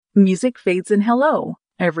Music fades and hello,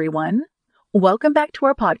 everyone. Welcome back to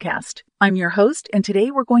our podcast. I'm your host, and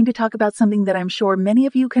today we're going to talk about something that I'm sure many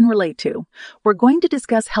of you can relate to. We're going to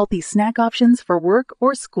discuss healthy snack options for work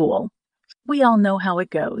or school. We all know how it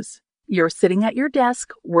goes. You're sitting at your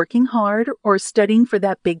desk, working hard, or studying for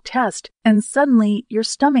that big test, and suddenly your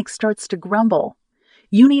stomach starts to grumble.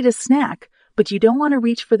 You need a snack, but you don't want to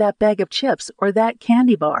reach for that bag of chips or that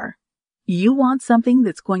candy bar. You want something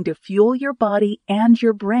that's going to fuel your body and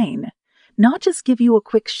your brain, not just give you a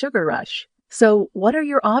quick sugar rush. So what are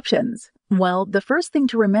your options? Well, the first thing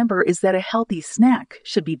to remember is that a healthy snack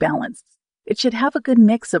should be balanced. It should have a good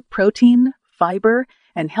mix of protein, fiber,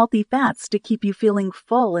 and healthy fats to keep you feeling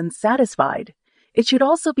full and satisfied. It should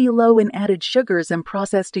also be low in added sugars and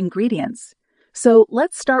processed ingredients. So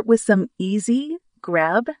let's start with some easy,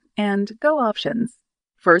 grab, and go options.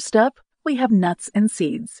 First up, we have nuts and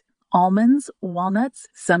seeds. Almonds, walnuts,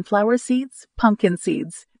 sunflower seeds, pumpkin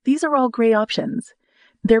seeds. These are all great options.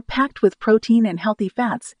 They're packed with protein and healthy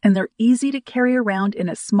fats, and they're easy to carry around in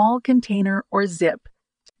a small container or zip.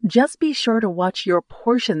 Just be sure to watch your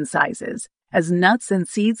portion sizes, as nuts and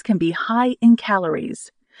seeds can be high in calories.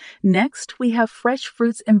 Next, we have fresh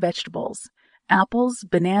fruits and vegetables. Apples,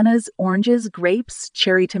 bananas, oranges, grapes,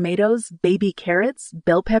 cherry tomatoes, baby carrots,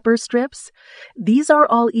 bell pepper strips. These are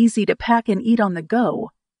all easy to pack and eat on the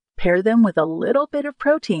go. Pair them with a little bit of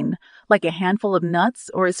protein, like a handful of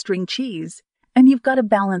nuts or a string cheese, and you've got a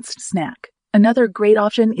balanced snack. Another great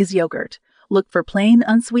option is yogurt. Look for plain,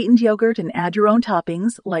 unsweetened yogurt and add your own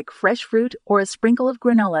toppings, like fresh fruit or a sprinkle of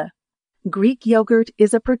granola. Greek yogurt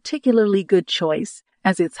is a particularly good choice,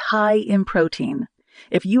 as it's high in protein.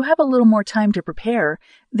 If you have a little more time to prepare,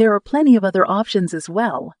 there are plenty of other options as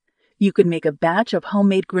well. You can make a batch of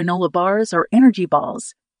homemade granola bars or energy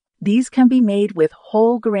balls. These can be made with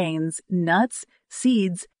whole grains, nuts,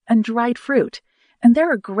 seeds, and dried fruit, and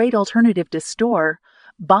they're a great alternative to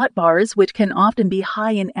store-bought bars, which can often be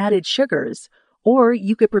high in added sugars, or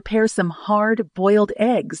you could prepare some hard, boiled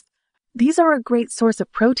eggs. These are a great source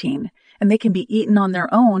of protein, and they can be eaten on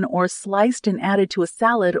their own or sliced and added to a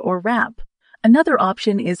salad or wrap. Another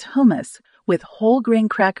option is hummus, with whole grain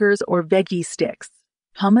crackers or veggie sticks.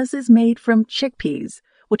 Hummus is made from chickpeas,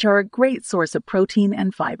 which are a great source of protein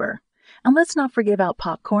and fiber. And let's not forget about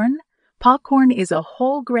popcorn. Popcorn is a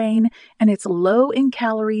whole grain, and it's low in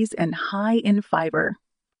calories and high in fiber.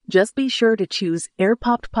 Just be sure to choose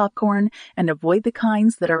air-popped popcorn and avoid the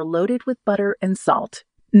kinds that are loaded with butter and salt.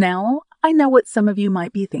 Now, I know what some of you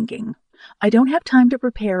might be thinking. I don't have time to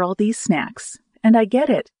prepare all these snacks, and I get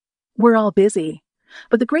it. We're all busy.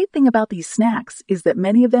 But the great thing about these snacks is that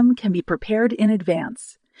many of them can be prepared in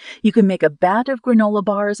advance. You can make a bat of granola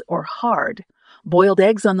bars or hard, boiled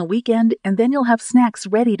eggs on the weekend, and then you'll have snacks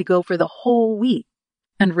ready to go for the whole week.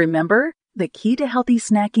 And remember, the key to healthy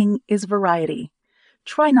snacking is variety.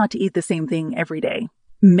 Try not to eat the same thing every day.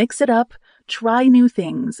 Mix it up, try new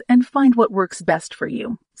things, and find what works best for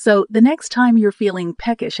you. So the next time you're feeling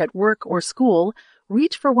peckish at work or school,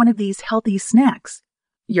 reach for one of these healthy snacks.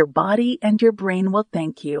 Your body and your brain will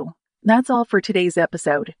thank you. That's all for today's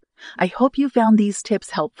episode. I hope you found these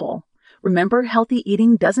tips helpful. Remember, healthy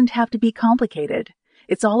eating doesn't have to be complicated.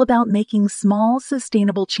 It's all about making small,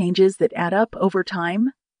 sustainable changes that add up over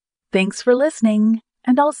time. Thanks for listening,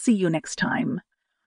 and I'll see you next time.